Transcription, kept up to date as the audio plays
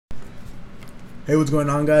Hey, what's going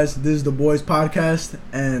on, guys? This is the Boys Podcast,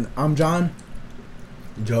 and I'm John.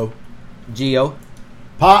 Joe. Gio.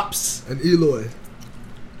 Pops. And Eloy.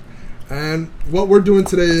 And what we're doing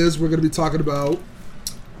today is we're going to be talking about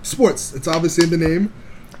sports. It's obviously in the name.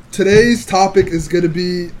 Today's topic is going to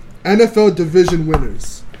be NFL division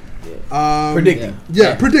winners. Predicting.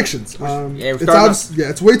 Yeah, predictions.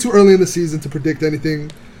 It's way too early in the season to predict anything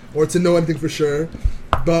or to know anything for sure.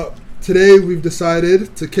 But today we've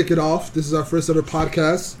decided to kick it off. This is our first ever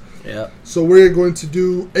podcast. Yeah. So we're going to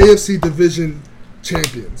do AFC division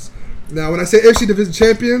champions. Now, when I say AFC division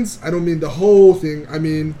champions, I don't mean the whole thing. I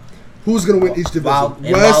mean who's going to win each division. Wild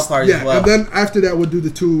cards as well. And then after that, we'll do the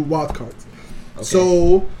 2 wild cards. Okay.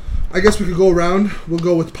 So I guess we could go around. We'll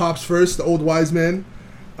go with Pops first, the old wise man.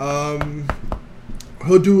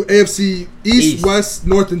 He'll do AFC East, West,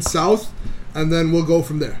 North, and South, and then we'll go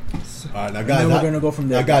from there. All right, now guys, we're gonna go from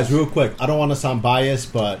there. Now, guys, real quick, I don't want to sound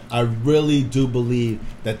biased, but I really do believe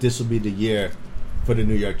that this will be the year for the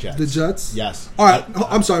New York Jets. The Jets? Yes. All right,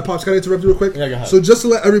 I'm sorry, Pops. Can I interrupt you real quick? Yeah, go ahead. So just to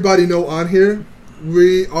let everybody know on here,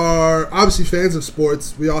 we are obviously fans of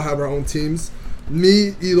sports. We all have our own teams.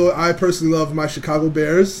 Me, Eloy, I personally love my Chicago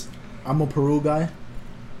Bears. I'm a Peru guy.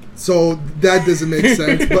 So that doesn't make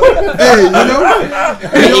sense. But hey,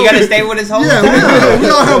 you you gotta stay with his home. Yeah, we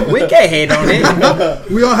all have. We can't hate on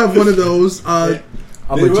it. We all have one of those.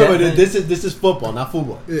 Remember, this is football, not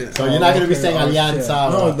football. Yeah. So you're not gonna be saying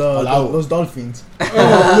Alianza. No, those Dolphins.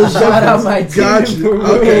 Shout out my team. Got you.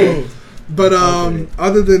 Okay. But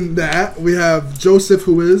other than that, we have Joseph,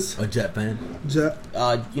 who is a Jet fan.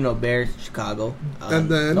 Bears, Chicago, and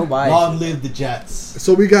then long live the Jets.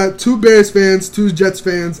 So we got 2 Bears fans, 2 Jets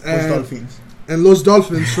fans, and Los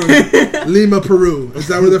Dolphins from Lima, Peru. Is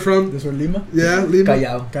that where they're from? This from Lima? Yeah,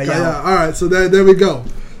 Lima. Callao. All right, so there we go.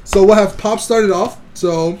 So we'll have Pop started off.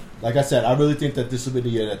 So, like I said, I really think that this will be the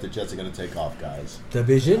year that the Jets are going to take off, guys.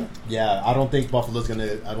 Division? Yeah, I don't think Buffalo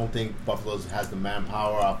has the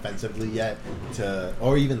manpower offensively yet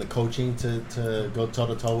or even the coaching to go toe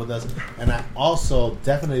to toe with us. And I also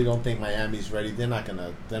definitely don't think Miami's ready. They're not.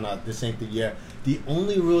 This ain't the year. The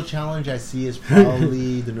only real challenge I see is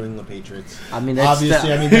probably the New England Patriots. I mean, that's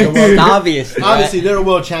obvious. Obviously, they're the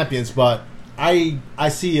world champions, but I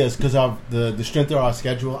see us because of the strength of our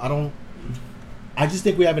schedule. I just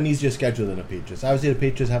think we have an easier schedule than the Patriots. Obviously, the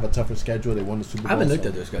Patriots have a tougher schedule. They won the Super Bowl. I haven't looked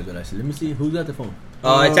at their schedule, actually. Let me see. Who's got the phone?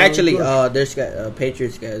 It's actually their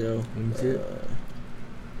Patriots schedule. Let me see it.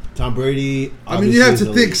 Tom Brady. I mean, you have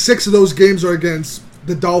to think 6 of those games are against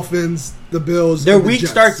the Dolphins, the Bills. Their and the week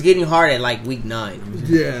Jets. starts getting hard at like week 9.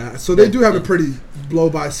 Yeah, so they do have a pretty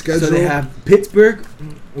blow-by schedule. So they have Pittsburgh,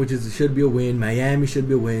 which should be a win. Miami should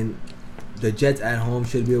be a win. The Jets at home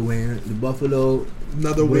should be a win. The Buffalo,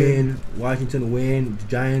 another win. Washington win. The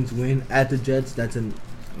Giants win at the Jets.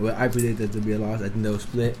 I predict that to be a loss. I think they'll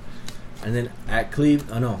split. And then at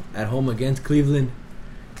home against Cleveland,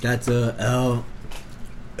 that's a L.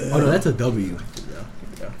 That's a W.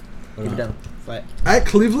 Keep it down. Flat. At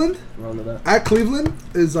Cleveland? Roll it up. At Cleveland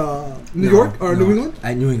is New York or New England?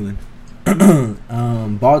 At New England.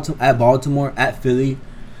 Baltimore, at Philly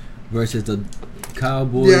versus the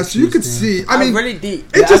Cowboys. Yeah, so you could see. I mean, really deep.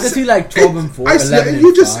 I could see like 12-4. 11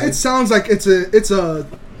 and 5. It sounds like it's a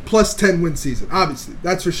plus 10 win season. Obviously,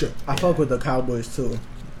 that's for sure. I fuck with the Cowboys too.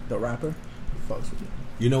 The rapper fucks with me.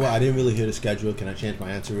 You know what? I didn't really hear the schedule. Can I change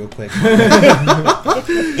my answer real quick?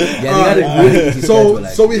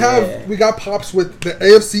 So we got Pops with the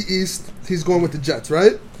AFC East. He's going with the Jets,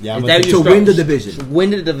 right? Yeah, to win the division.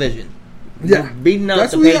 Win the division. Yeah, beating out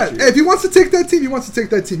that's the what Patriots. Hey, if he wants to take that team, he wants to take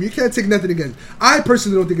that team. You can't take nothing again. I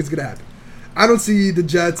personally don't think it's gonna happen. I don't see the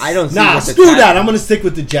Jets. I don't see. Screw that. I'm gonna stick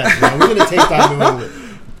with the Jets, man. We're gonna take that New England.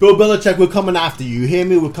 Bill Belichick, we're coming after you. You hear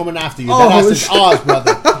me? We're coming after you. That is ours,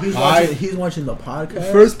 brother. He's watching the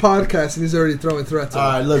podcast. First podcast, and he's already throwing threats.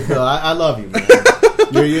 All right, look, Bill, I love you, man.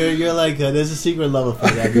 You're like there's a secret love affair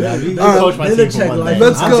that you have. You coach my team for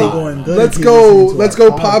one day. Let's go,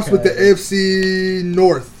 Pops with the AFC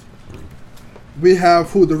North. We have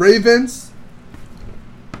who? The Ravens.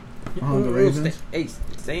 The Ravens.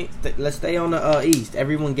 Let's stay on the East.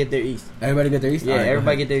 Everyone get their East. Everybody get their East? Yeah,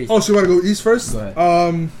 everybody get their East. Oh, so you want to go East first? Go ahead.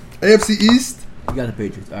 AFC East. You got the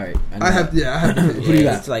Patriots. All right. I have. Who do you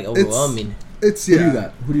got? It's like overwhelming. Who do you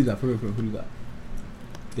got? Who do you got? Who do you got?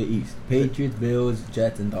 The East. Patriots, Bills,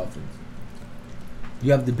 Jets, and Dolphins.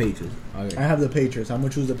 You have the Patriots. Okay. I have the Patriots. I'm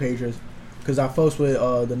gonna choose the Patriots because I first with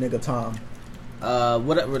the nigga Tom.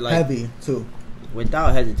 Whatever. Like heavy too.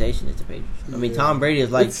 Without hesitation, it's the Patriots. I mean, Tom Brady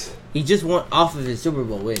is like he just won off of his Super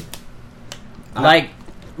Bowl win. Like,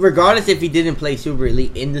 regardless if he didn't play Super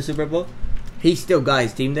Elite in the Super Bowl, he still got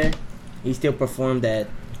his team there. He still performed at,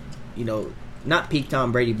 not peak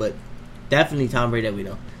Tom Brady, but definitely Tom Brady that we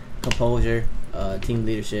know. Composure, team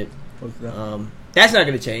leadership. That's not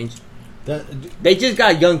going to change. They just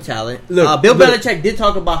got young talent. Look, Bill Belichick did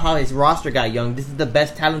talk about how his roster got young. This is the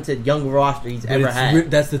best talented young roster he's ever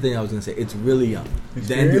had. That's the thing I was going to say. It's really young.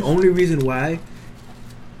 And the only reason why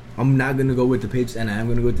I'm not going to go with the Patriots, and I'm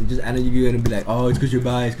going to go with I know you're going to be like, oh, it's because you're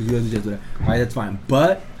biased, because you guys are just whatever. All right, that's fine.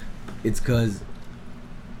 But it's because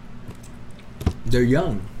they're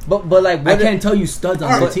young. But like, I can't tell you studs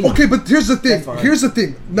on the team. Okay, but here's the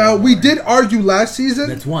thing. Now, we did argue last season.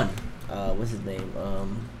 That's one. What's his name?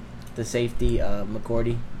 The safety,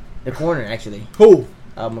 McCourty. The corner, actually. Who?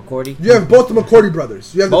 McCourty. You have both the McCourty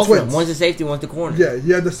brothers. You have both the twins. of them. One's the safety, one's the corner. Yeah,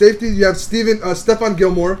 you have the safety. You have Stephon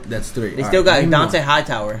Gilmore. That's three. They still got Dante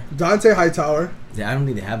Hightower. Dante Hightower. Yeah, I don't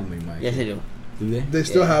think they have him anymore. Yes, they do. Do they? They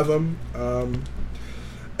still have him.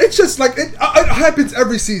 It's just like it happens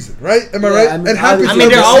every season, right? Am I right? I mean, it happens. I mean,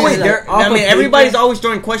 they're always. Like, Everybody's always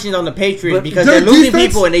throwing questions on the Patriots because they're losing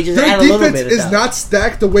people, and they just add a little bit. Their defense is not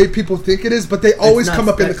stacked the way people think it is, but they always come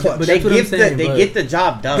up in the clutch. But they get the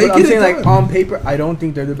job done. I'm saying, like, on paper, I don't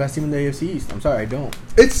think they're the best team in the AFC East. I'm sorry, I don't.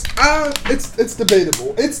 It's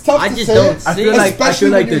debatable. It's tough to say. Don't I feel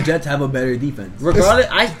like the Jets have a better defense. Regardless,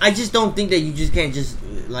 I just don't think that you just can't just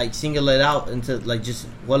like single it out into like just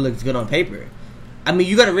what looks good on paper. I mean,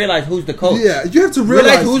 you got to realize who's the coach. Yeah, you have to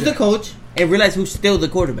realize who's the coach and realize who's still the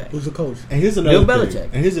quarterback. Who's the coach? And here's another Bill thing.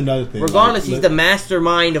 Belichick. And here's another thing. Regardless, he's the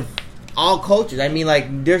mastermind of all coaches. I mean,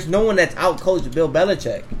 like, there's no one that's out-coached Bill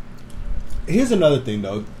Belichick. Here's another thing,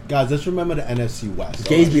 though. Guys, let's remember the NFC West.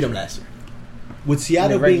 Gaze beat them last year. With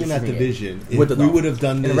Seattle being in that division, if we would have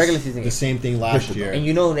done the same thing last year, and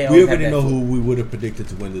you know we already know who we would have predicted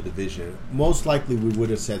to win the division. Most likely, we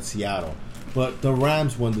would have said Seattle. But the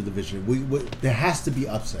Rams won the division. There has to be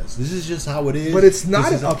upsets. This is just how it is. But it's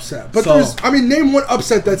not an upset. But name one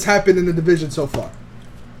upset that's happened in the division so far.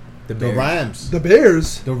 The Rams. The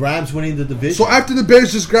Bears. The Rams winning the division. So after the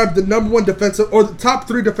Bears just grabbed the number one defensive or the top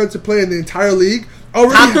 3 defensive player in the entire league.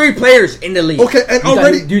 Top 3 players in the league. Okay, and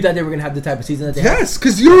you thought they were going to have the type of season that they had? Yes,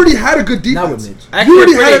 because you already had a good defense. Not with Mitch. You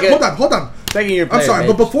already had hold on. I'm sorry,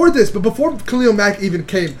 but before Khalil Mack even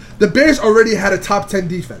came, the Bears already had a top 10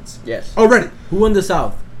 defense. Yes. Already. Who won the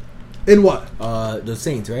South? In what? The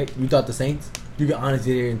Saints, right? You thought the Saints? You can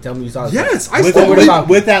honestly sit here and tell me you saw the Yes, Saints.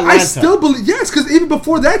 With Atlanta. I still believe, yes, because even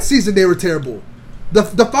before that season, they were terrible. The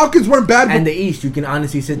Falcons weren't bad. And the East, you can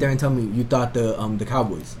honestly sit there and tell me you thought the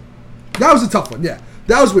Cowboys. That was a tough one, yeah.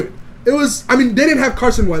 That was weird. It was, I mean, they didn't have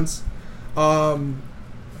Carson Wentz.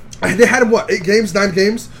 They had him, 8 games, 9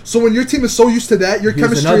 games? So when your team is so used to that, your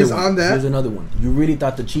chemistry is on that. Here's another one. You really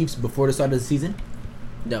thought the Chiefs before the start of the season?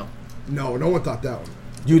 No. No one thought that one.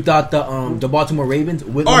 You thought the Baltimore Ravens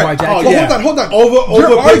with All Lamar Jackson? Hold on.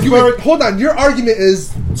 Hold on. Your argument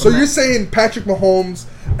is, so you're saying Patrick Mahomes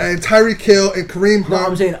and Tyreek Hill and Kareem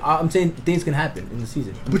Hunt. No, I'm saying things can happen in the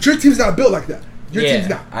season. But your team's not built like that. Your team's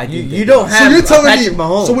not. You don't have so you're telling Patrick me,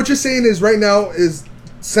 Mahomes. So what you're saying is right now is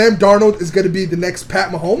Sam Darnold is going to be the next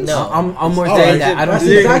Pat Mahomes? No. I'm more saying that. I don't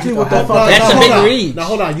see exactly what the fuck. That's a big reach. Now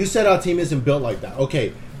hold on. You said our team isn't built like that.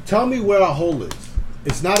 Okay. Tell me where our hole is.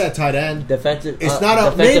 It's not at tight end. Defensive. It's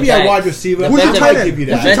not maybe a wide receiver. Who's your tight end? Give you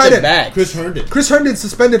that. Who's your tight end? Chris Herndon. Chris Herndon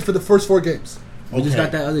suspended for the first 4 games. We just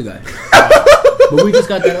got that other guy. But we just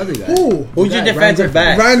got that other guy. Who's your defensive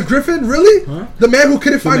back? Ryan Griffin? Really? Huh? The man who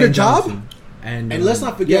couldn't find a job? And let's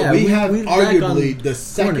not forget, we have arguably the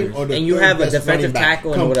second or the and you third have a best defensive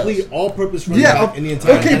tackle and what else? Complete all-purpose running back in the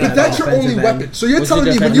entire okay, but that's your only defensive weapon. end. So you're What's telling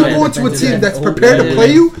your me when you go into a team that's prepared to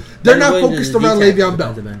play you, they're not focused around Le'Veon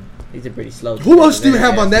Bell. He's a pretty slow. Who else do you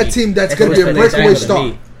have on that team that's going to be a breakaway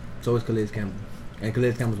star? So is Calais Campbell. And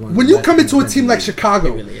Calais Campbell's one. When you come into a team like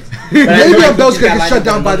Chicago, Really is. Le'Veon Bell's going to get shut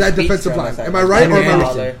down by that defensive line. Am I right or am I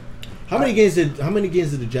wrong? How many games did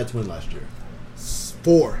the Jets win last year?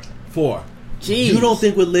 4. Jeez. You don't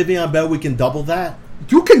think with Le'Veon Bell we can double that?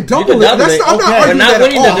 You can double it. I'm not arguing not that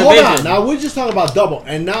winning at the all. division. Hold on. Now we're just talking about double,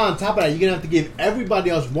 and now on top of that, you're gonna have to give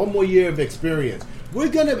everybody else one more year of experience.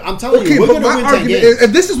 I'm telling you, we're but gonna my win 10 argument games.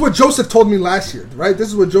 and this is what Joseph told me last year, right? This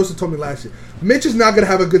is what Joseph told me last year. Mitch is not going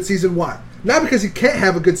to have a good season. Why? Not because he can't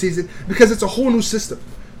have a good season, because it's a whole new system.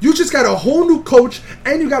 You just got a whole new coach,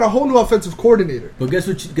 and you got a whole new offensive coordinator. But guess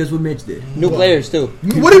what Mitch did? New players too.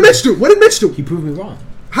 What did Mitch do? He proved me wrong.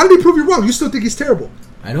 How did he prove you wrong? You still think he's terrible?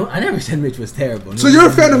 I never said Mitch was terrible. So you're a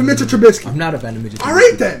fan of Mitchell Trubisky? I'm not a fan of Mitchell Trubisky. All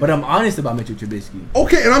right, then. But I'm honest about Mitchell Trubisky.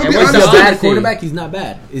 Okay, and I'm going to be Is honest. he a bad quarterback? He's not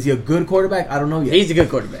bad. Is he a good quarterback? I don't know yet. He's a good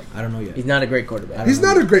quarterback. I don't know yet. He's not a great quarterback. He's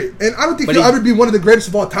not a great, and I don't think he'll ever be one of the greatest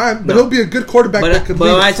of all time, but he'll be a good quarterback that could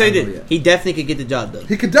lead I us. tell you this, he definitely could get the job done.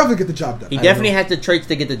 He could definitely get the job done. He definitely has the traits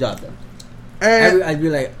to get the job done. And I'd be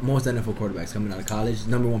like, most NFL quarterbacks coming out of college,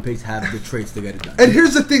 number one picks have the traits to get it done. And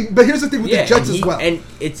here's the thing with the Jets as well. And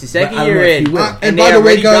it's the second But I don't year know if in. he will. And by the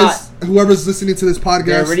way, guys, whoever's listening to this podcast,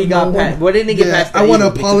 They already got past. What didn't they get past? I want to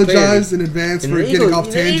apologize in advance for getting off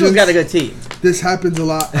The tangents. Eagles got a good team. This happens a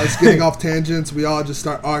lot. Us getting off tangents, we all just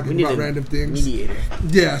start arguing about random things. Mediator.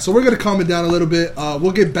 Yeah, so we're gonna calm it down a little bit.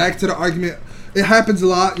 We'll get back to the argument. It happens a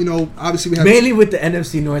lot, you know. Obviously, we have mainly with the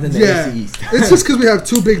NFC North and the NFC East. It's just because we have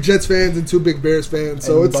two big Jets fans and two big Bears fans,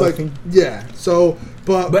 so And it's like, yeah. So,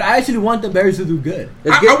 but I actually want the Bears to do good.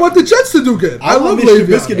 I want the Jets to do good. I love Mr. Le'Veon.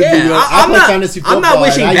 Biscuit to Yeah, do good. I'm play not- fantasy I'm football, not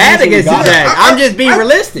wishing and I bad usually against got the it. Jags. I'm just being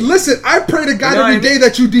realistic. Listen, I pray to God You know every what I day mean?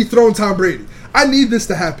 that you dethrone Tom Brady. I need this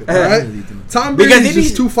to happen, all right? Tom Brady Because is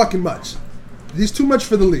just too fucking much. He's too much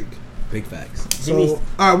for the league. Big facts. So, all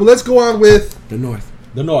right, well, let's go on with The North.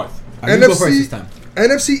 The North. All right, you go first this time.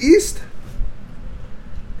 NFC East.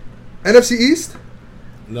 NFC East.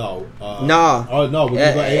 No. Nah. Oh no, we're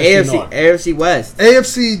gonna go AFC North. AFC West.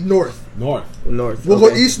 AFC North. North. We'll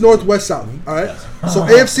go East, North, West, South. All right. So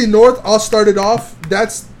AFC North, I'll start it off.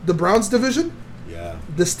 That's the Browns division. Yeah.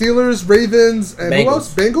 The Steelers, Ravens, and who Bengals.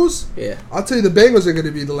 else? Bengals. Yeah. I'll tell you, the Bengals are going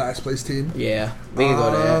to be the last place team. Yeah. We can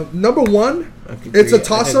go there. Number one, I could it's a agree- I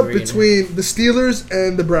toss could up agree. between the Steelers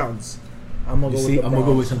and the Browns. I'm gonna You go see, with I'm the gonna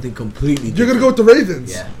go with Browns. something completely You're different. going to go with the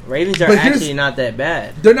Ravens. Yeah. Ravens are But here's- actually not that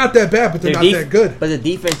bad. They're not that bad, but they're not that good. But the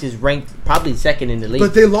defense is ranked probably second in the league.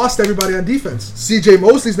 But they lost everybody on defense. C.J.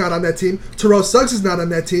 Mosley's not on that team. Terrell Suggs is not on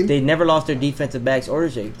that team. They never lost their defensive backs or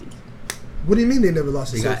safeties. What do you mean they never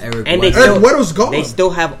lost? They the got safety? Eric And they Weddle. still, Eric Weddle's gone. They still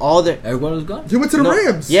have all their. Eric Weddle's gone. He went to the No,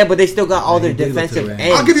 Rams. Yeah, but they still got all Yeah, their he did go to the defensive Rams.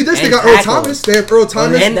 ends. I'll give you this. They and got Earl tackles. Thomas. They have Earl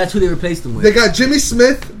Thomas. and- That's who they replaced him with. They got Jimmy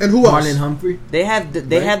Smith and who else? Marlon Humphrey. They have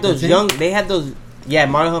Right? those That's young. They have those. Yeah,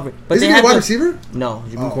 Marlon Humphrey. But Is they he a have wide those, receiver? No,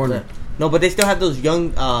 he's a Oh. Corner. No, but they still have those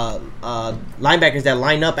young linebackers that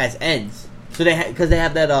line up as ends. So they because they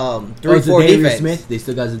have that 3-4 Zadarius defense. Smith. They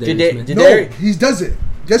still got Zadarius Jada- Smith. Jada- No, Derek- he doesn't.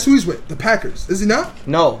 Guess who he's with? The Packers. Is he not?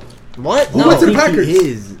 No, what? Who No, went to the I think Packers? He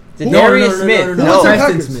is. Darius Smith. No. No, Who went to the Preston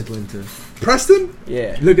Packers? Smith went to. Preston?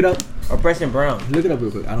 yeah, Look it up. or Preston Brown. Look it up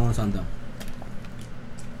real quick. I don't want to sound dumb.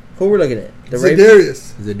 Who we're looking at? The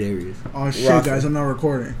Ravens. Zadarius. Zadarius. Oh shit, Rocker. guys! I'm not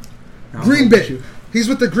recording. No, Green I'll Bay. let you. He's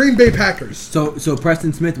with the Green Bay Packers. So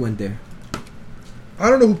Preston Smith went there. I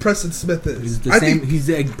don't know who Preston Smith He's is. the I same. think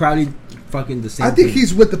He's probably fucking the same. I think thing.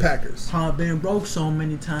 he's with the Packers. I've been broke so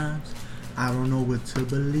many times. I don't know what to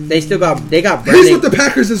believe. They got He's Brandon. with the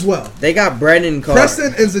Packers as well. They got Brandon Carr. Preston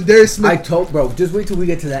and Zadarius Smith. I told bro. Just wait till we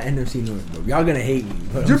get to that NFC North, bro. Y'all gonna hate me.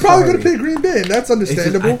 But You're I'm probably sorry. going to pick Green Bay, and that's It's just,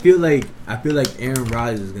 understandable. I feel like Aaron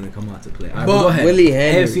Rodgers is gonna come out to play. All right, But go ahead. Willie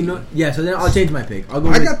Henry. AFC North. Yeah. So then I'll change my pick. I'll go.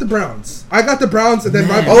 I with, got the Browns. I got the Browns, and then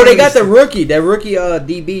Man. my Oh, they got the rookie. That rookie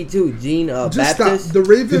DB too, Gene Just Baptist. stop. The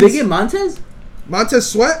Ravens. Did they get Montez? Montez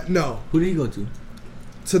Sweat? No. Who did he go to?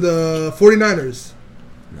 To the 49ers.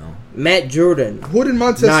 No. Matt Jordan. Who did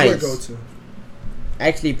Montez Nice. Sweat go to?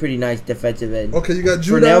 Actually, pretty nice defensive end. Okay, you got Vernell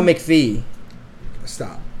Judah. McPhee.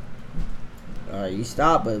 Stop. All right, you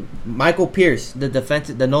stop. But Michael Pierce, the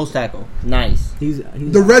nose tackle, nice. He's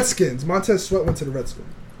The Redskins. Montez Sweat went to the Redskins.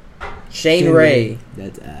 Shane Ray.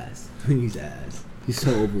 That's ass. He's ass. He's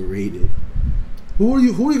so overrated. Who are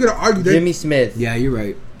you going to argue? Jimmy Smith. Yeah, you're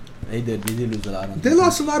right. They did lose a lot on They defense.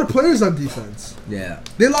 lost a lot of players on defense. Yeah.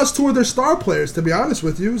 They lost two of their star players, to be honest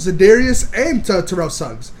with you. Zadarius and Terrell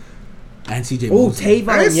Suggs. And CJ Oh, Mosley.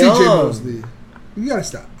 Tavon And Young. CJ Mosley. You gotta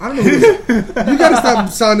stop. I don't know who this is. You gotta stop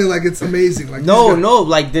sounding like it's amazing. Like No, these guys- no,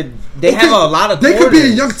 like they Okay, have a lot of. They could be a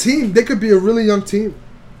corners. young team. They could be a really young team.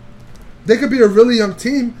 They could be a really young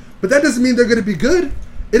team, but that doesn't mean they're going to be good.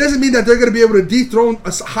 It doesn't mean that they're going to be able to dethrone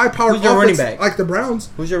a high-powered Who's your running offense back? like the Browns.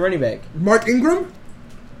 Who's your running back? Mark Ingram.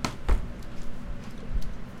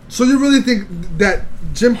 So you really think that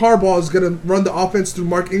Jim Harbaugh is going to run the offense through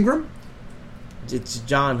Mark Ingram? It's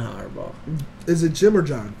John Harbaugh. Is it Jim or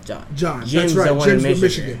John? John. John. Jim's That's right. the one Jim's in from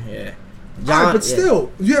Michigan. Michigan. Yeah. All John, right, but yeah.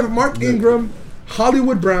 still, you have Mark Ingram,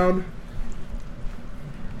 Hollywood Brown.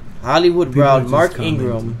 Hollywood Brown, just Mark commenting.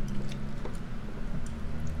 Ingram.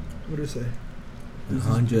 What do you say?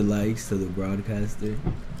 100 likes to the broadcaster.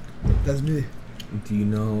 That's me. Do you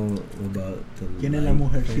know about the ¿Quién es la like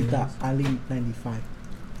mujercita? fans? Ali 95.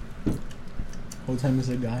 Whole time is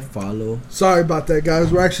a guy. Follow. Sorry about that,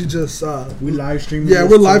 guys. We're actually just We live streaming. yeah,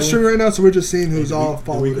 this we're live too. streaming right now, so we're just seeing who's all Did we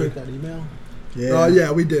following. click that email? Yeah.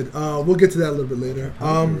 Yeah, we did. We'll get to that a little bit later.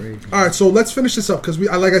 All right, so let's finish this up because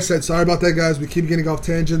like I said, sorry about that, guys. We keep getting off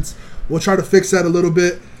tangents. We'll try to fix that a little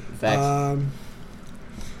bit. Facts.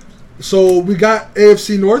 So we got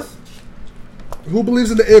AFC North. Who believes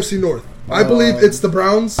in the AFC North? I believe it's the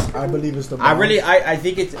Browns. I believe it's the Browns. I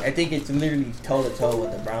think it's literally toe to toe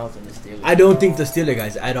with the Browns and the Steelers. I don't think the Steelers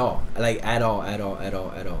guys at all. Like at all.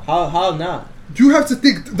 How not? You have to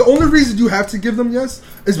think. The only reason you have to give them yes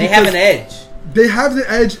is They because have an edge. they have the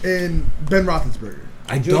edge in Ben Roethlisberger.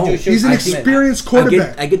 I don't. He's an experienced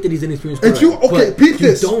quarterback. I get that he's an experienced If quarterback. peep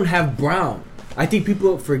this. You don't have Brown. I think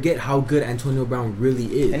people forget how good Antonio Brown really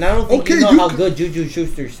is. And I don't think you know how good Juju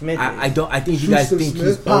Schuster-Smith is. I don't. I think you guys think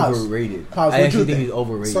he's Pause. overrated. Pause. I What actually you think think? he's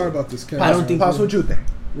overrated. Sorry about this, Cam. I don't think. Pause. What you think?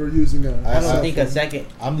 We're using I don't think a second.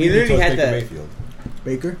 I'm He leaning literally towards had Baker the. Mayfield.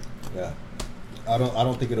 Baker. Yeah, I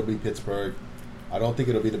don't think it'll be Pittsburgh. I don't think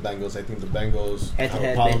it'll be the Bengals. I think the Bengals have a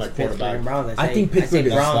Head-to-head problem against at Pittsburgh and quarterback. Browns. I think Pittsburgh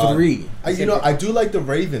is Browns. 3. I do like the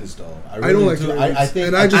Ravens though. I don't like the Ravens. I think.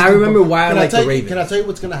 And I remember why I Can like tell the you- Ravens. Can I tell you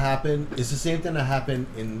what's going to happen? It's the same thing that happened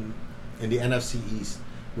in the NFC East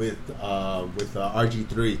with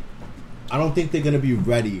RG3. I don't think they're going to be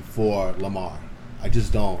ready for Lamar. I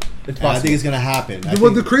just don't. It's And I think possible. it's going to happen.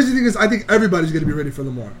 Well, the crazy thing is, I think everybody's going to be ready for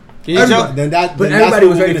Lamar. Can you Everybody. tell- then that, But then that's everybody what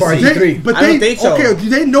was we're ready gonna for see. RG3. But I don't think so. Okay,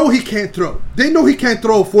 they know he can't throw. They know he can't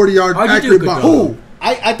throw a 40-yard RG3 accurate could ball. throw. Who?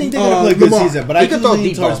 I think they're going to play a good Lamar. season, but He I can do throw lean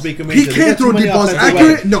deep towards balls. Baker He Mayfield. They can't got throw too many deep balls offensive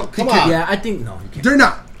accurate. weapons. No, Come on. Yeah, I think no. You can't. they're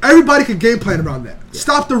not. Everybody can game plan around that.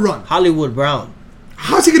 Stop the run. Hollywood Brown.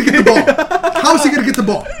 How's he going to get the ball? How's he going to get the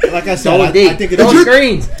ball? Like I said, So I deep. think Those it's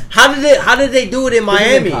screens. How did they do it in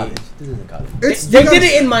Miami? This isn't college. It's They you did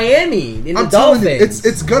guys- it in Miami. In I'm the telling you, Dolphins.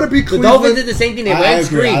 it's gonna be The Cleveland. Dolphins did the same thing. They I ran agree.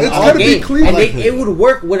 screens It's all gonna be game, Cleveland. and it would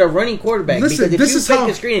work with a running quarterback. Listen, because if this you is take how-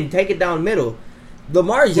 the screen and take it down middle,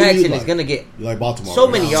 Lamar Who do you Jackson like? is gonna get You like Baltimore. so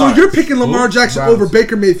right? many So yards. you're picking Lamar Jackson Browns. over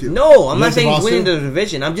Baker Mayfield. No, I'm You not like saying the he's winning roster? the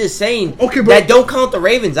division. I'm just saying Okay, but- that don't count the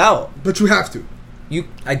Ravens out. But you have to.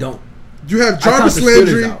 I don't. You have I count Jarvis the Steelers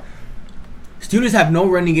Landry. out. Steelers have no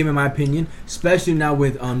running game in my opinion, especially now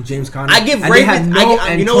with James Conner. I give And they have Ravens-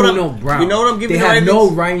 no you know what Antonio I'm- Brown. you know what I'm giving They the have no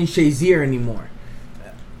Ravens? Ryan Shazier anymore.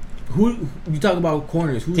 Who you talk about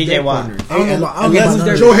corners? Who's TJ their Watt. corners? I don't know about. I don't And know let's- about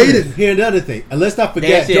none of Joe this. Hayden. Here's another thing, and let's not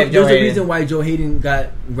forget. They have Joe There's a Hayden. reason why Joe Hayden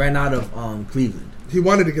ran out of Cleveland. He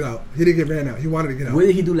wanted to get out. He didn't get ran out. He wanted to get out. What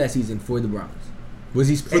did he do last season for the Browns? Was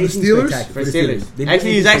he the anything Steelers? spectacular? For the Steelers. They did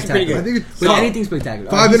Actually, he's anything actually pretty good. I think it's But Solid. anything spectacular.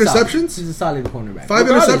 5 He's solid. interceptions? He's a solid cornerback. 5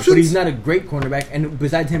 Regardless, interceptions? But he's not a great cornerback. And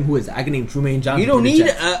besides him, who is it? I can name Trumaine Johnson. You don't for the need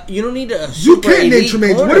Jets. you don't need a You super can't name elite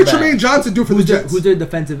Tremaine. What did cornerback. Tremaine Johnson do for the Who's their, Jets? who's their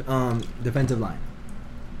defensive line?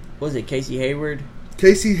 What was it Casey Hayward,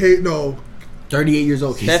 Casey Hayden. No. 38 years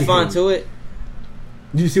old. Casey Stephon Hayward. Tuitt?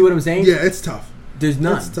 Do you see what I'm saying? Yeah, it's tough. There's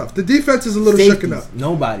none. It's tough. The defense is a little Safeties, shooken up.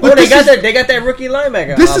 Nobody. But Oh, they this got that rookie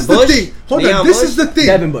linebacker. This is Bush? the thing. Hold Leon on. This Bush? is the thing.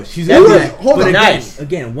 Devin Bush. He's Devin a Bush. good. Hold But on. Nice.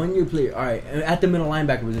 again, 1 year player. All right, at the middle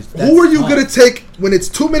linebacker position. Who are you going to take when it's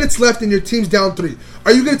 2 minutes left and your team's down 3?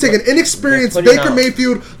 Are you going to take an inexperienced Put him Baker out.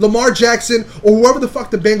 Mayfield, Lamar Jackson, or whoever the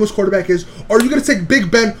fuck the Bengals quarterback is? Or are you going to take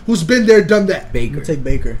Big Ben, who's been there, done that? I'm Baker? gonna take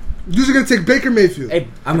Baker. You're going to take Baker Mayfield. Hey,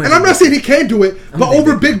 I'm And I'm not saying he can't do it, I'm but gonna take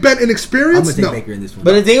over Baker. Big Ben I'm inexperience, gonna take no. Baker in this one.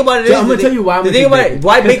 But the thing about it is, I'm gonna tell you why. I'm the gonna thing take about Baker. it,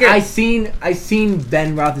 why 'Cause Baker? I seen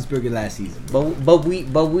Ben Roethlisberger last season,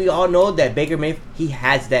 But we all know that Baker Mayfield he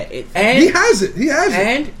has that. and He has it. He has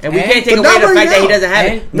it. And we can't take but away not the right fact that he now. doesn't have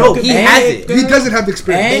And- it. No, no, he and- has it. He doesn't have the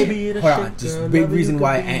experience. And hold on, just big reason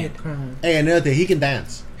why. And Hey, another thing, he can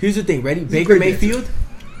dance. here's the thing. Ready? a Baker great dancer. Mayfield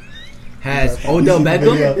has Odell seen the Beckham,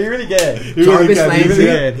 video? He really good. Jarvis can. Landry, really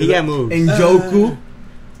good. He got moves. Njoku,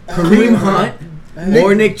 Kareem Hunt,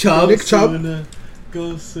 or Nick Chubb. Nick Chubb.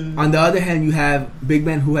 On the other hand, you have Big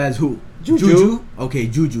Ben, who has who? Juju. Okay,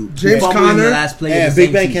 Juju. James Who fumbled in Conner. the last play. Yeah, of the Big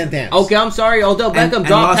same Ben season. can't dance. Okay, I'm sorry. Odell Beckham and dropped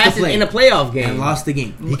lost the passes play. in a playoff game. And lost the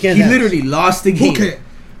game. He can't He dance. literally lost the game. Who can't?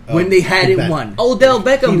 When they had Big it Ben. won. Odell He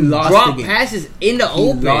Beckham lost dropped the game. passes in the He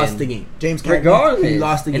open. lost the game. James Conner. Regardless, He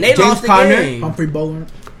lost the and game. they James lost the Conner, game. Humphrey Bowler.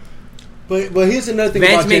 But here's another thing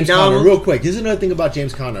Vance about James McDonald. Conner, real quick. Here's another thing about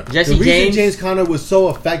James Conner. Jesse the reason James. James Conner was so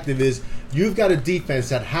effective is you've got a defense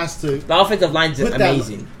that has to The offensive line's put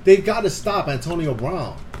amazing. that. They got to stop Antonio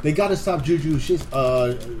Brown. They got to stop Juju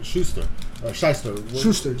Schuster. Schuster.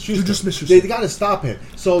 Juju Smith-Schuster. They got to stop him.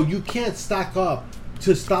 So you can't stack up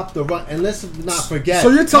to stop the run. And let's not forget, So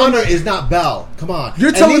you're telling Connor me- is not Bell. Come on. You're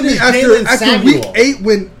And telling neither me is after Jalen week Samuel. 8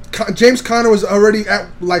 when James Conner was already at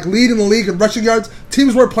leading the league in rushing yards,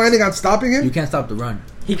 teams weren't planning on stopping You him? can't stop the run.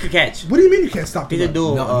 He could catch. What do you mean you can't stop the He's a run?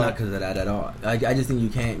 dual. No, not because of that at all. I just think you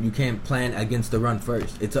can't plan against the run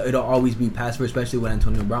first. It'll always be pass first, especially with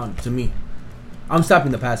Antonio Brown. To me, I'm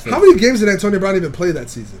stopping the pass first. How many games did Antonio Brown even play that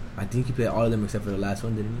season? I think he played all of them except for the last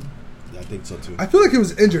one, didn't he? Yeah, I think so too. I feel like he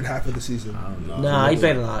was injured half of the season. I don't know. Nah, he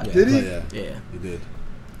played a lot. Yeah. Did he? Yeah, Yeah. he did.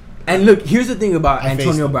 And look, here's the thing about I faced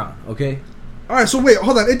Antonio him. Brown. Okay, All right, so wait,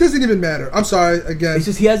 hold on. It doesn't even matter. I'm sorry again. It's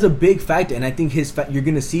just he has a big factor, and I think you're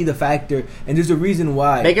gonna see the factor, and there's a reason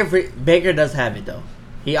why. Baker does have it though.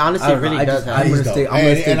 He honestly really does have I'm it.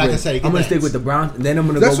 gonna stick with the Browns, and then I'm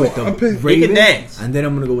gonna go with the Ravens, he can dance. and then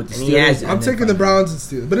I'm gonna go with the Steelers. I'm taking the Browns and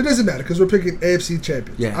Steelers, but it doesn't matter because we're picking AFC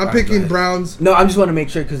champions. Yeah, I'm picking Browns. No, I just want to make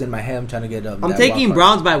sure because in my head I'm trying to get. I'm taking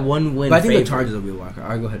Browns by 1 win. But I think the Chargers will be a wild card.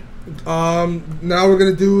 All right, go ahead. Now we're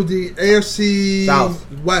gonna do the AFC South.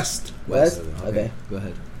 West. Okay. Go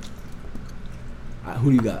ahead.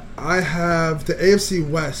 Who do you got? I have the AFC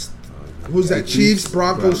West. Who's that? Chiefs,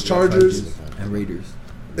 Broncos, Chargers, and Raiders.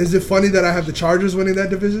 Is it funny that I have the Chargers winning that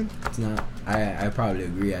division? It's not. I probably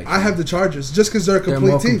agree. Actually, I have the Chargers just because they're a complete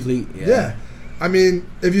more team. Complete, yeah. I mean,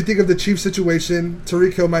 if you think of the Chiefs situation,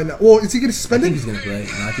 Tyreek Hill might not. Well, is he getting I suspended? think he's gonna play.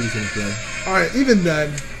 No, I think he's gonna play. All right. Even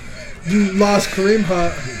then, you lost Kareem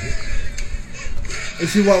Hunt.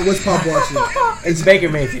 Let's see what's Pop watching. It's Baker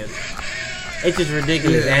Mayfield. It's just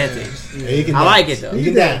ridiculous antics. Yeah, I like it though. He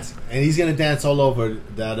can dance, and he's gonna dance all over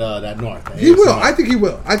that north. He will. I think he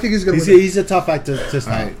will. I think he's gonna. He's a tough act to stop.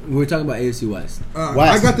 Right, we're talking about AFC West.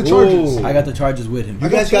 I got the Chargers. Ooh. I got the Chargers with him. You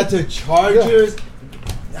guys got the Chargers.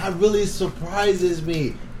 That really surprises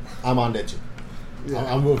me. I'm on that.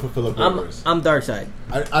 Yeah. I'm rooting for Philip Rivers. I'm dark side.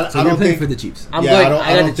 So I don't think for the Chiefs. I'm yeah, good.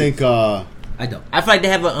 I don't think. I don't. I feel like they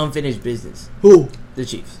have an unfinished business. Who? The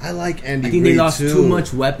Chiefs. I like Andy. I think Reid they lost too. too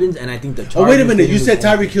much weapons, and I think the Chargers. Oh wait a minute! You didn't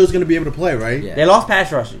said lose Tyreek Hill's going to be able to play, right? Yeah. They lost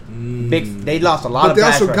pass rushing. They lost a lot But of they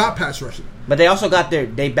pass also rushing. got pass rushing. But they also got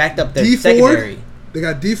they backed up their D secondary. Ford. They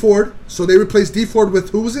got D Ford, so they replaced D Ford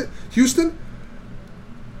with who was it? Houston.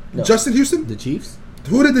 No. Justin Houston. The Chiefs.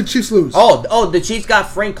 Who did the Chiefs lose? Oh, the Chiefs got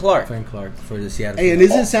Frank Clark. Frank Clark for the Seattle. Hey, and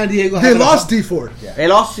isn't San Diego? They lost D Ford. Yeah. They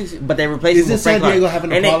lost, but they replaced him Isn't with Frank San Diego Clark.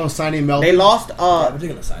 having a And problem signing Melvin? They lost. They're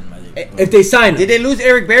gonna sign my if they sign him. Did they lose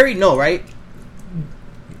Eric Berry? No, right?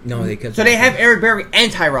 No, they kept. So they have Eric Berry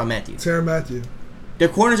and Tyrann Mathieu. Tyrann Mathieu. Their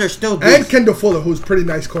corners are still And good. Kendall Fuller, who's a pretty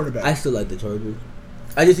nice quarterback. I still like the Chargers.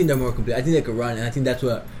 I just think they're more complete. I think they could run, and I think that's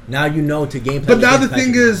what now you know to game plan. But now the against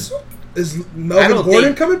thing Patrick is I Melvin don't Gordon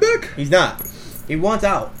think- coming back? He's not. He wants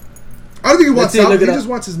out. I don't think he wants Let's see, out. look He it up. just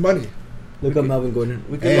wants his money. Look up Melvin Gordon.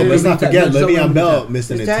 Hey, let's not forget, Le'Veon Bell missed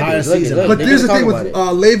an It's entire tackles. Look at season. it. But They here's the can thing with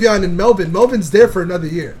talk Le'Veon and Melvin. Melvin's there for another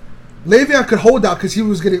year. Le'Veon could hold out because he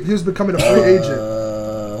was becoming a free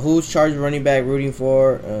agent. Who's Chargers running back rooting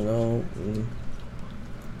for? I don't know.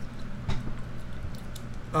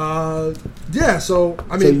 Yeah. So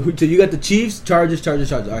I mean, So you got the Chiefs, Chargers. All right,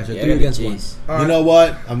 so Yeah, 3 against 1. all You right, know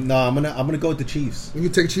what? I'm gonna go with the Chiefs. you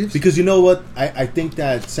can take Chiefs. Because you know what? I think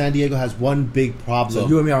that San Diego has one big problem So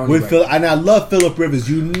you and me are on with the Phil, and I love Phillip Rivers.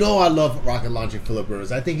 You know I love rocket launching Phillip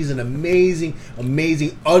Rivers. I think he's an amazing,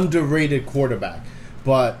 underrated quarterback.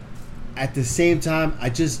 But at the same time, I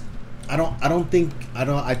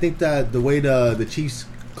think that the way the Chiefs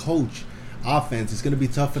coach offense, it's going to be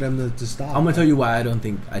tough for them to stop. I'm gonna tell you why I don't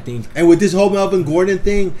think. I think And with this whole Melvin Gordon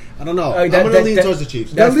thing, I don't know. I'm going to lean towards the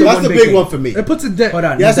Chiefs. that's That's the the one big big one thing. for me. It puts a dent. hold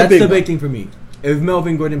on. Yeah, that's that's a big the one. big thing for me. If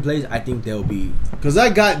Melvin Gordon plays, I think they'll be Because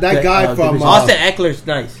that guy from division. Austin Eckler's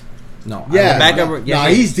nice. no. yeah,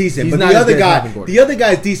 He's decent. He's But not the as other good as guy, Melvin Gordon. the other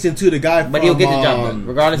guy's decent too. The guy from But he'll get the job done.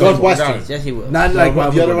 Regardless. Northwestern. Yes, he will. Not like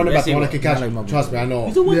the other running Yes, back, the he one will. that can catch. Not like Melvin Trust me, I Gordon. know.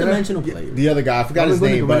 He's a one-dimensional player. The other guy, I forgot his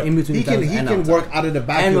Melvin name, Gordon but can run in between he can tackles and work outside. out of the And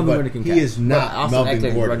backfield, Melvin but Gordon can he catch. is not But Austin Melvin Eckler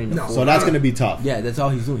is Gordon. running the No. full. So that's going to be tough. Yeah, that's all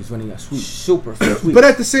he's doing. He's running a sweep. Super. But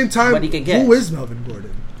at the same time, But he can catch. who is Melvin Gordon?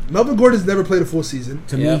 Melvin Gordon's never played a full season.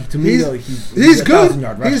 To Yeah. me, He's- though, he's a good.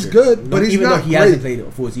 1,000-yard He's rusher. good, but he's even not though he hasn't great. played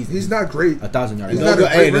a full season. He's not great. 1,000-yard He's rusher.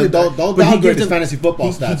 not a great running back. Don't But he downgrade gives his them- fantasy football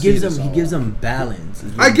He stats. gives either, them. He so. gives them balance.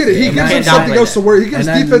 is what I get it. He I'm gives not him downplay something else that. to worry. He gives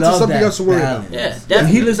And I defense love something that else to worry about. balance. Yeah, And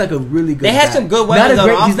definitely. he looks like a really good. They had back. some good Not weapons a on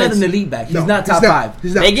great, He's not offense. an elite back. He's No, not top 5.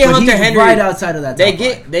 He's not. They get But Hunter he's Henry right outside of that. They top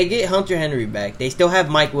get five. they get Hunter Henry back. They still have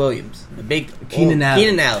Mike Williams, the big Keenan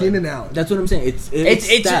Allen. Keenan Allen. That's what I'm saying. It's It's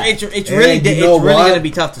And really you know what? going to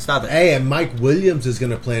be tough to stop it. Hey, and Mike Williams is going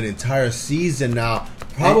to play an entire season now,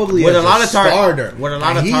 probably With as a lot of starter. with a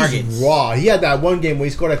lot of He's targets. raw. He had that one game where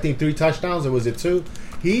he scored, I think, 3 touchdowns, or was it 2?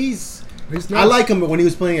 He's I nice. like him when he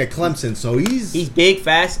was playing at Clemson. So He's big,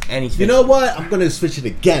 fast, and he's. You know what? I'm going to switch it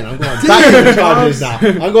again. I'm going back to the Chargers now.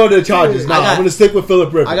 I'm going to the Chargers now. I'm going to stick with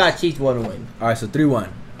Phillip Rivers. I got Chiefs 1 win. All right, so 3-1.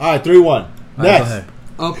 All right, 3-1. All right, Next, go ahead.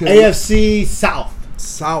 Okay. AFC South.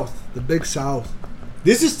 South. The big South.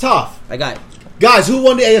 This is tough. I got Guys, who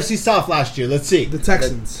won the AFC South last year? Let's see. The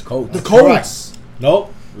Texans. Colts. The Colts.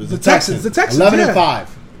 Nope. It was The Texans. The Texans, 11 yeah. and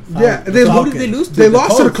 5. Yeah. So who did they lose to? They The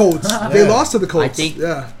lost to the Colts. Colts. They lost to the Colts. I think-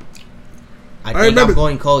 Yeah. I remember- I'm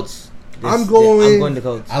going Colts. I'm going to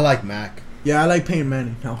Colts. I like Mac. Yeah, I like Peyton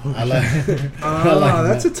Manning. No. I like.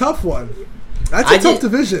 That's a tough one. That's a tough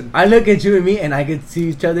division. I look at you and me, and I can see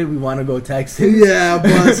each other. We want to go Texans. Yeah,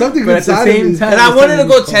 but something but at the same time, and I wanted to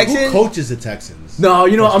go Texans. Who coaches the Texans? No,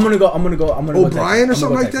 you know what? I'm gonna go. O'Brien or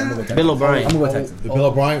something like that. Bill O'Brien. I'm gonna go Texans. Bill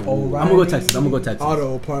O'Brien. I'm gonna go Texans.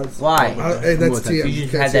 Auto parts. Why? Hey, that's TM. You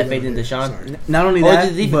just had that faith in Deshaun. Not only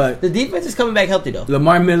that, but the defense is coming back healthy though.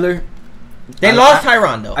 Lamar Miller. They lost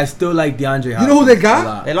Tyron though. I still like DeAndre Hopkins. You know who they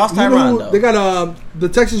got? They lost Tyron though. They got the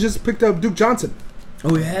Texans just picked up Duke Johnson.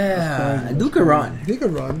 Oh yeah, and Duke can run. He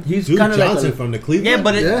can run. He's Duke kind of Johnson like from the Cleveland.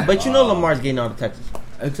 Yeah, but you know Lamar's getting out of Texas.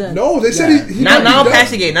 Exactly. No, they said he not the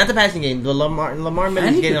passing game, not the passing game. The Lamar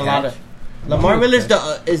Miller's getting a lot of. Lamar Miller's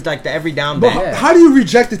is like the every down back. But how do you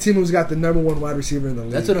reject a team who's got the #1 wide receiver in the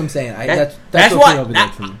league? That's what I'm saying. That's why,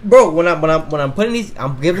 bro. When I'm putting these,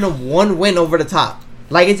 I'm giving them one win over the top.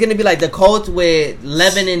 Like it's gonna be like the Colts with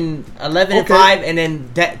 11 and 5, and then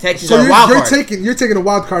Texas are wild card. You're taking a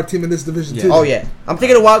wild card team in this division too. Oh yeah, I'm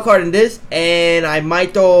taking a wild card in this, and I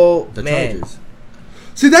might throw the Chargers.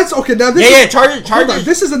 See, that's okay. Now this Chargers. Hold on,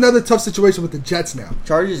 this is another tough situation with the Jets now.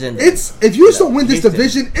 Chargers and it's if you don't win this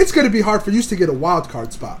division, it's gonna be hard for you to get a wild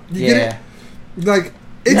card spot. You get it? Like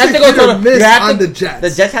it's a hit or miss on the Jets. The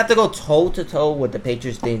Jets have to go toe to toe with the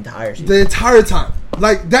Patriots the entire season. The entire time.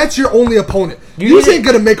 Like that's your only opponent. You ain't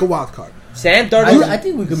gonna make a wild card. Sam Darnold. I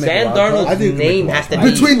think we could make Sam Darnold's name has to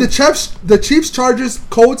be between the Chiefs, Chargers,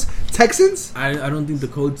 Colts, Texans. I don't think the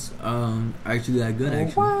Colts are actually that good.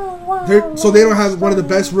 Actually, so they don't have one of the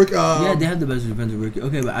best rookie. Yeah, they have the best defensive rookie.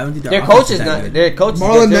 Okay, but I don't think their coach is not. Their coach is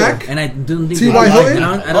Marlon Mack, and I don't think T.Y. Hilton.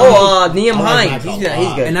 Liam Hines. He's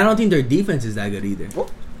good, and I don't think their defense is that good either.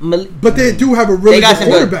 But they do have a really good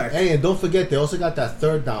quarterback. Hey, and don't forget they also got that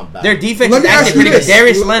third down back. Their defense is actually pretty good.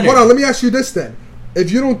 Darius Leonard. Hold on, let me ask you this then: if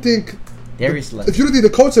you don't think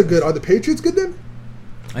the Colts are good, are the Patriots good then?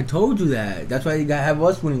 I told you that. That's why you gotta have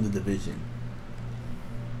us winning the division.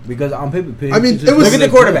 Because on paper, I mean, it was look at the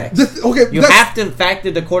quarterback. You have to factor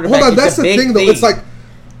the quarterback. Hold on, that's the thing though. It's like,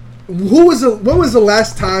 when was the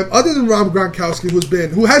last time, other than Rob Gronkowski,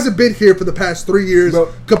 who hasn't been here for the past 3 years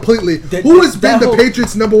completely, who has been the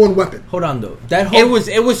Patriots' #1 weapon? Hold on though,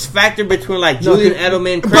 it was factored between like Julian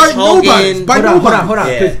Edelman, Chris Hogan. Hold on,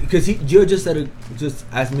 because Gio just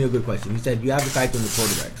asked me a good question. He said you have to factor in the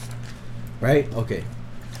quarterbacks, right? Okay,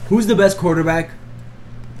 who's the best quarterback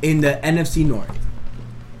in the NFC North?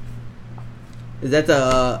 Is that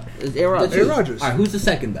is Aaron Rodgers? All right, who's the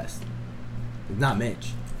second best? It's not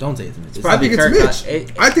Mitch. Don't say it's Mitch. I think it's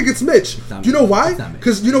Mitch. I think it's Mitch. Do you know why?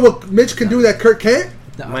 Because you know what Mitch can do that Kirk can't?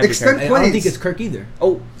 Extend plays. I don't think it's Kirk either.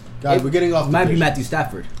 Oh, guys, we're getting off. It might be Matthew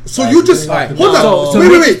Stafford. So you just hold on. So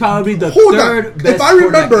Mitch is probably the third best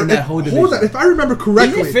quarterback in that whole division. Hold on. If I remember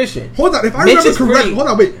correctly, efficient. Hold on. If I remember correctly, hold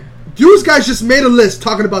on. Wait. You guys just made a list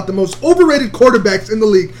talking about the most overrated quarterbacks in the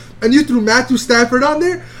league, and you threw Matthew Stafford on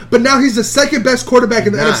there, but now he's the second best quarterback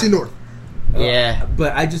in the NFC North. Yeah,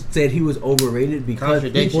 but I just said he was overrated because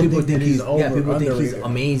people think he's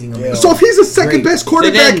amazing. Yeah. So if he's the second best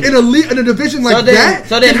quarterback in a division like that,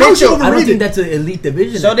 then how's he I overrated? don't think that's an elite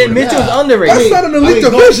division. So then Mitchell's underrated. That's not an elite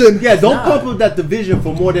division. Don't pump up that division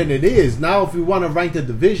for more than it is. Now, if we want to rank the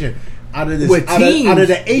division out of this, out of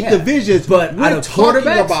the 8 divisions, but we're talking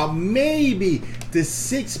about maybe the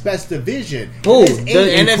 6th best division. Who? The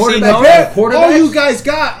NFC North? All you guys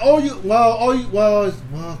got. Well,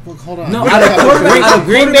 hold on. No, out of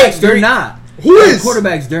quarterbacks, they're not. Who is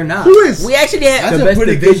quarterbacks? They're not. Who is? We actually had the best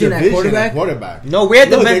division at quarterback. No, we had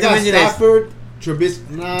the best division at Stafford,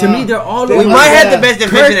 Trubisky. To me, they're all. We might have the best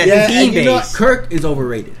division at the team base. Kirk is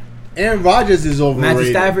overrated. Aaron Rodgers is overrated.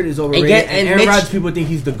 Matthew Stafford is overrated. And Aaron Rodgers, people think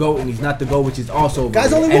he's the GOAT, and he's not the GOAT, which is also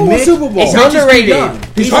overrated. Guys, only won one Super Bowl. He's underrated.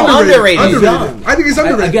 He's underrated. I think he's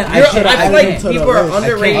underrated. I feel like people are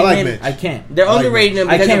underrating him. I can't. They're underrating him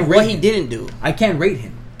because of what he didn't do. I can't rate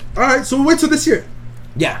him. All right, so we'll wait till this year.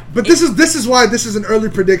 Yeah, but this is why this is an early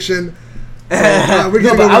prediction. So, I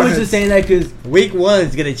was just saying that because week 1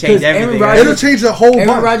 is gonna change everything. It'll change the whole.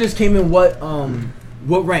 Aaron Rodgers came in what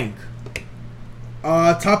rank?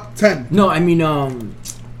 Top 10. No, I mean,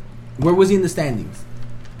 where was he in the standings?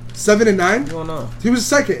 7 and 9. I don't know. He was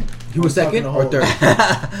second. He was second or third?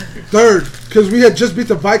 Third, because we had just beat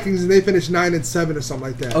the Vikings and they finished 9 and 7 or something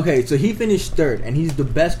like that. Okay, so he finished third, and he's the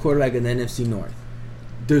best quarterback in the NFC North.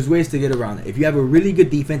 There's ways to get around it. If you have a really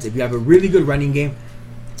good defense, if you have a really good running game,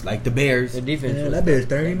 like the Bears, the defense, that Bears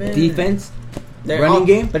 30 man. Defense. Running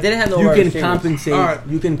game, but they didn't have no. You can compensate. Right.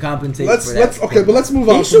 You can compensate. But let's move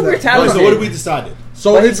on. Super talented. So what did we decide?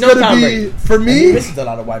 So it's gonna be for me. This is a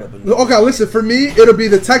lot of wide open. Okay, listen. For me, it'll be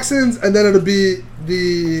the Texans, and then it'll be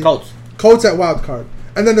the Colts at wild card,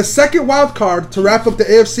 and then the second wild card to wrap up the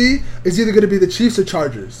AFC is either going to be the Chiefs or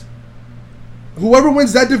Chargers. Whoever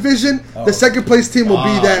wins that division, the second place team will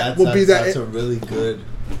be that. That's a really good.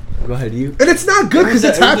 Go ahead, you. And it's not good because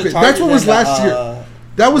it's happened. That's what was last year.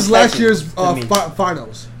 That was last year's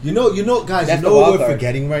finals. You know, guys. That's you know what we're card.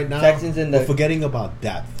 forgetting right now? Texans in the- We're forgetting about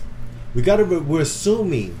depth. We're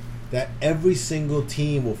assuming that every single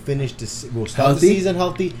team will will start Healthy? the season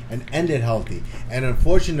healthy and end it healthy. And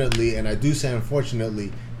unfortunately, and I do say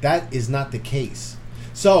unfortunately, that is not the case.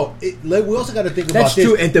 So we also got to think about That's this.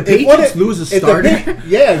 true. If the Patriots lose a starter,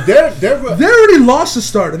 they're They already lost a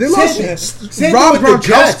starter. They lost same Rob thing with the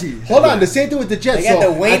Jets. Gronkowski. Hold on, the same thing with the Jets. They got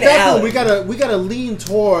So the Wayne at that Allen. point, we gotta lean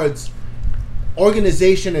towards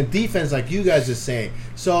organization and defense, like you guys are saying.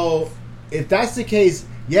 So if that's the case,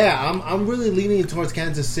 yeah, I'm really leaning towards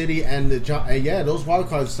Kansas City and those wild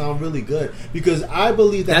cards sound really good because I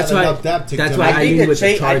believe they have enough depth to. That's why I lean with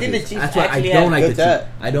the Chargers. I think the Chiefs That's why I actually don't have like good the depth.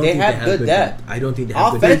 Chiefs. I don't They think have they have good good depth. depth. I don't think they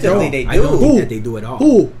have good Offensively, depth. they I don't do. think that they do at all.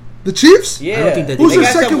 Who? The Chiefs? Yeah. I don't think that Who's they their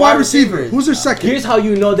got second some wide wide receiver? receivers. Who's their second? Here's how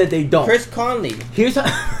you know that they don't. Chris Conley. Here's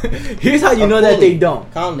how you know that they don't.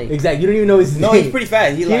 Conley. Exactly. You don't even know his name. No, he's pretty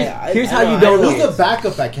fast. Here's how you don't Who's know. the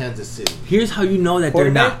backup at Kansas City? Here's how you know that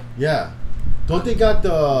they're Quarterback? not. Yeah, don't they got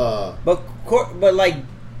the? But like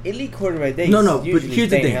elite quarterback, they No, but usually here's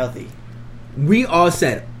the staying thing. healthy. We all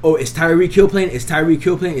said, "Oh, is Tyreek Hill playing? Is Tyreek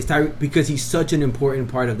Hill playing? Is Tyreek?" Because he's such an important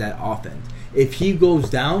part of that offense. If he goes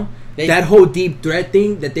down, that whole deep threat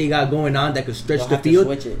thing that they got going on that could stretch They'll the have to field,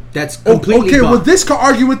 switch it. that's completely Okay, gone. well, this could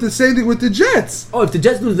argue with the same thing with the Jets. Oh, if the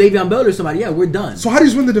Jets lose Le'Veon Bell or somebody, yeah, we're done. So how do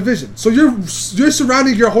you win the division? So you're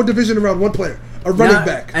surrounding your whole division around one player, a running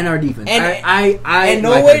back. and our defense. And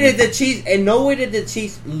no way did the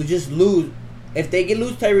Chiefs just lose. If they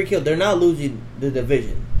lose Tyreek Hill, they're not losing the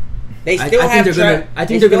division. They still have Travis Kelce. I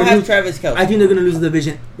think they're gonna lose the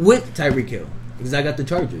division with Tyreek Hill because I got the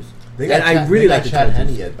Chargers. They got I really like the Chad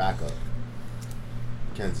Chargers. Henne at backup.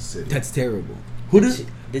 Kansas City. That's terrible.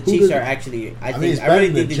 The Chiefs are actually. I mean, it's I better really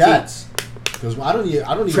than think the the Jets. Because I don't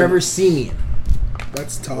even. Trevor Siemian.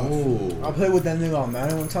 That's tough. Ooh. I played with that nigga on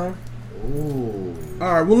Madden one time. Ooh.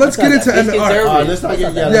 All right, well, let's get into He's all right, conservative. Let's not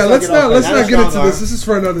get. let's not get into strong this. This is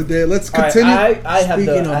for another day. Let's continue. I have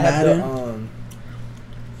Speaking the. of I have the. Madden.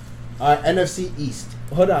 NFC East.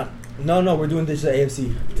 Hold on. No, we're doing this at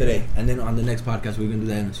AFC today, and then on the next podcast we're gonna do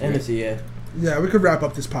the NFC. right? NFC, yeah. Yeah, we could wrap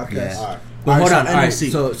up this podcast. Yeah. All right. But All hold right, on. so All right.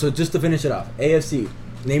 NFC. So just to finish it off, AFC.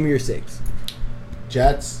 Name your 6.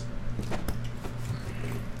 Jets.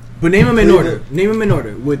 But name them in Cleveland. order. Name them in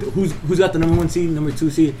order. With who's got the number 1 seed, number 2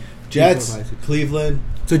 seed? Jets. 3, 4, 5, 6. Cleveland.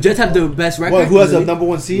 So Jets have the best record. What? Who has the number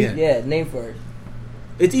 1 seed? Yeah. Yeah, name for it.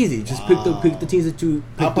 It's easy. Just pick the teams that you.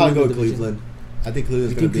 Pick I'll probably to go win with the division. Cleveland. I think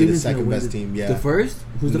Cleveland's You going think to be the Cleveland's gonna second win best team. Yeah. The first?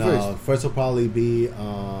 Who's the first? First will probably be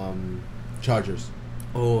Chargers.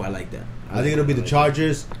 Oh, I like that. I think it'll be the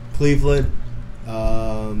Chargers, Cleveland,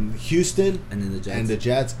 Houston, And then the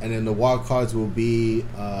Jets. and then the wild cards will be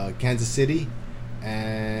Kansas City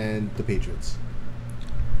and the Patriots.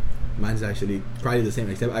 Mine's actually probably the same,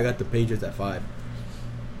 except I got the Patriots at 5.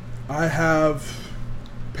 I have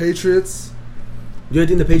Patriots Do you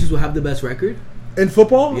think the Patriots will have the best record? in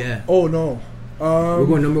football. Yeah. Oh no. We're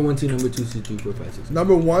going number 1 seed, number 2 seed, 3, 4, 5, 6.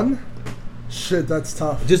 Number 1. Shit, that's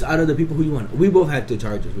tough. Just out of the people who you want. We both had the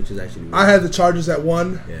Chargers, which is actually weird. I had the Chargers at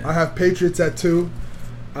 1. Yeah. I have Patriots at 2.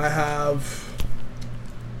 I have.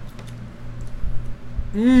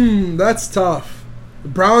 That's tough. The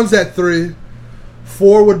Browns at 3.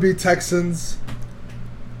 4 would be Texans.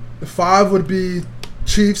 5 would be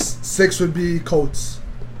Chiefs. 6 would be Colts.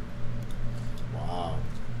 Wow.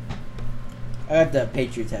 I got the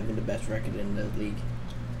Patriots having the best record in the league.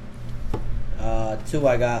 2,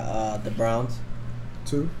 I got the Browns.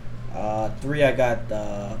 2. 3, I got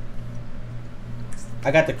the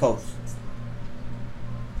Colts.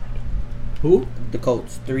 Who? The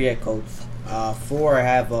Colts. 3 at Colts. 4, I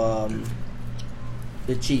have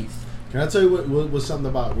the Chiefs. Can I tell you what's something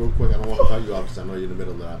about real quick? I don't want to cut you off because I know you're in the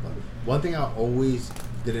middle of that. But one thing I always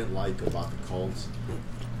didn't like about the Colts,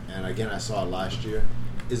 and again I saw it last year,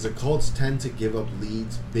 is the Colts tend to give up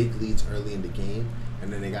big leads early in the game,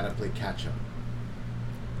 and then they got to play catch up.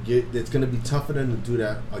 It's going to be tougher than to do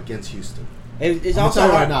that against Houston. It's I'm also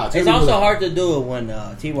telling you hard. right now, it's It's gonna be also really- hard to do it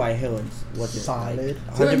when T.Y. Hill wasn't Solid.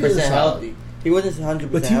 100% Solid. healthy. He wasn't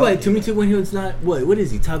 100%. But T.Y. to me, T.Y. Hill's not what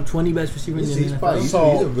is he? Top 20 best receiver in the He's NFL? probably he's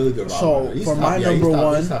So- a really good so route. He's for top, my number he's top,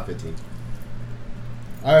 one- he's top 15.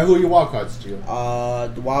 All right, who are your wild cards,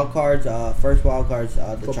 Gio? The wild cards. First wild cards. The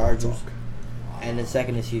Football Chargers, talk. and the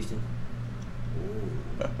second is Houston.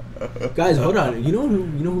 Guys, hold on. You know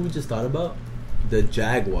who we just thought about? The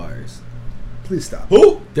Jaguars. Please stop.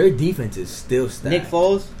 Who? Their defense is still stacked. Nick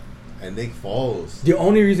Foles. And Nick Foles. The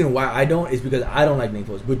only reason why I don't is because I don't like Nick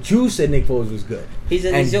Foles. But you said Nick Foles was good. He's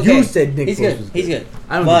and okay. you said Nick he's Foles good. was good. He's good.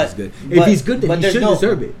 I don't think he's good. If he's good, then he should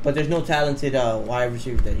deserve it. But there's no talented wide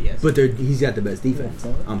receiver that he has. But he's got the best defense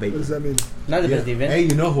on What paper. does that mean? Not the best defense. Hey,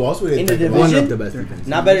 you know who else we didn't In the think about? division? One of the best defenses.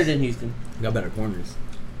 Not better than Houston. Got better corners.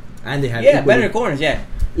 And they have Better corners. Yeah.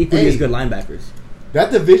 equally Hey. as good linebackers.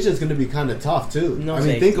 That division is going to be kind of tough too. No I mean,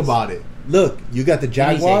 safeties. think about it. Look, you got the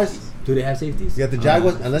Jaguars. safeties. Do they have safeties? You got the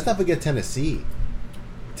Jaguars, and let's not forget Tennessee.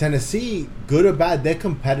 Tennessee, good or bad, they're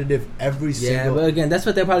competitive every Yeah, single. but again, that's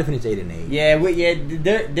what they'll probably finish 8-8. Yeah.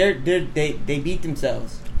 They beat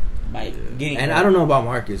themselves by getting. And hurt. I don't know about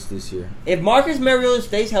Marcus this year. If Marcus Mariota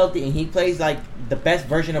stays healthy and he plays like the best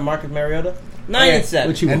version of Marcus Mariota, 9-7.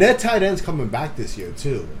 What you And want? their tight end's coming back this year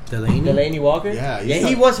too. Delaney? Walker. Yeah,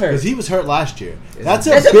 He was hurt. because he was hurt last year. Yeah. That's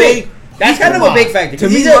That's a big. That's kind of a big factor. To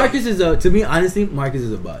 'cause me, he's a- Marcus is a. To me, honestly, Marcus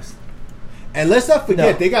is a bust. And let's not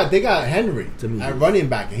forget No. they got Henry To me, at yes. running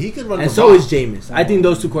back, and he could run. And the so ball. is Jameis. I think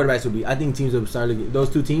those two quarterbacks will be. I think teams will start looking. Those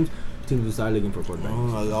two teams will start looking for quarterbacks.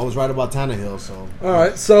 Oh, I was right about Tannehill. So All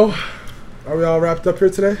right, so are we all wrapped up here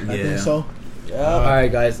today? I think so. All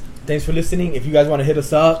right, guys. Thanks for listening. If you guys want to hit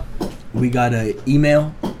us up, we got an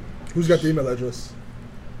email. Who's got the email address?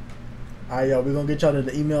 Alright, yo, we're gonna get y'all to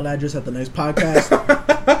the email address at the next podcast.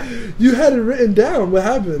 You had it written down. What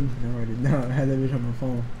happened? I already know. I had that bitch on my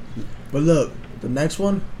phone. But look, the next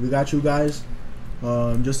one, we got you guys.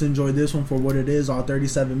 Just enjoy this one for what it is. All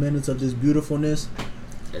 37 minutes of this beautifulness.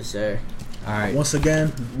 Yes, sir. All right, Once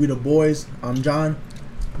again, we the boys. I'm John.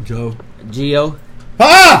 Joe. Gio.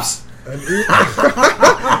 Pops.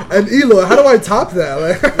 And Eloy, how do I top that?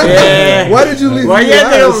 Like, Yeah. why did you leave Why me you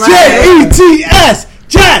had to last? Jets.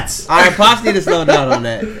 Jets. All right, Pops need to slow down on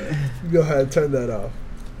that. Go ahead, turn that off.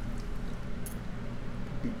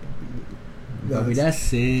 Bobby,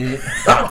 that's it.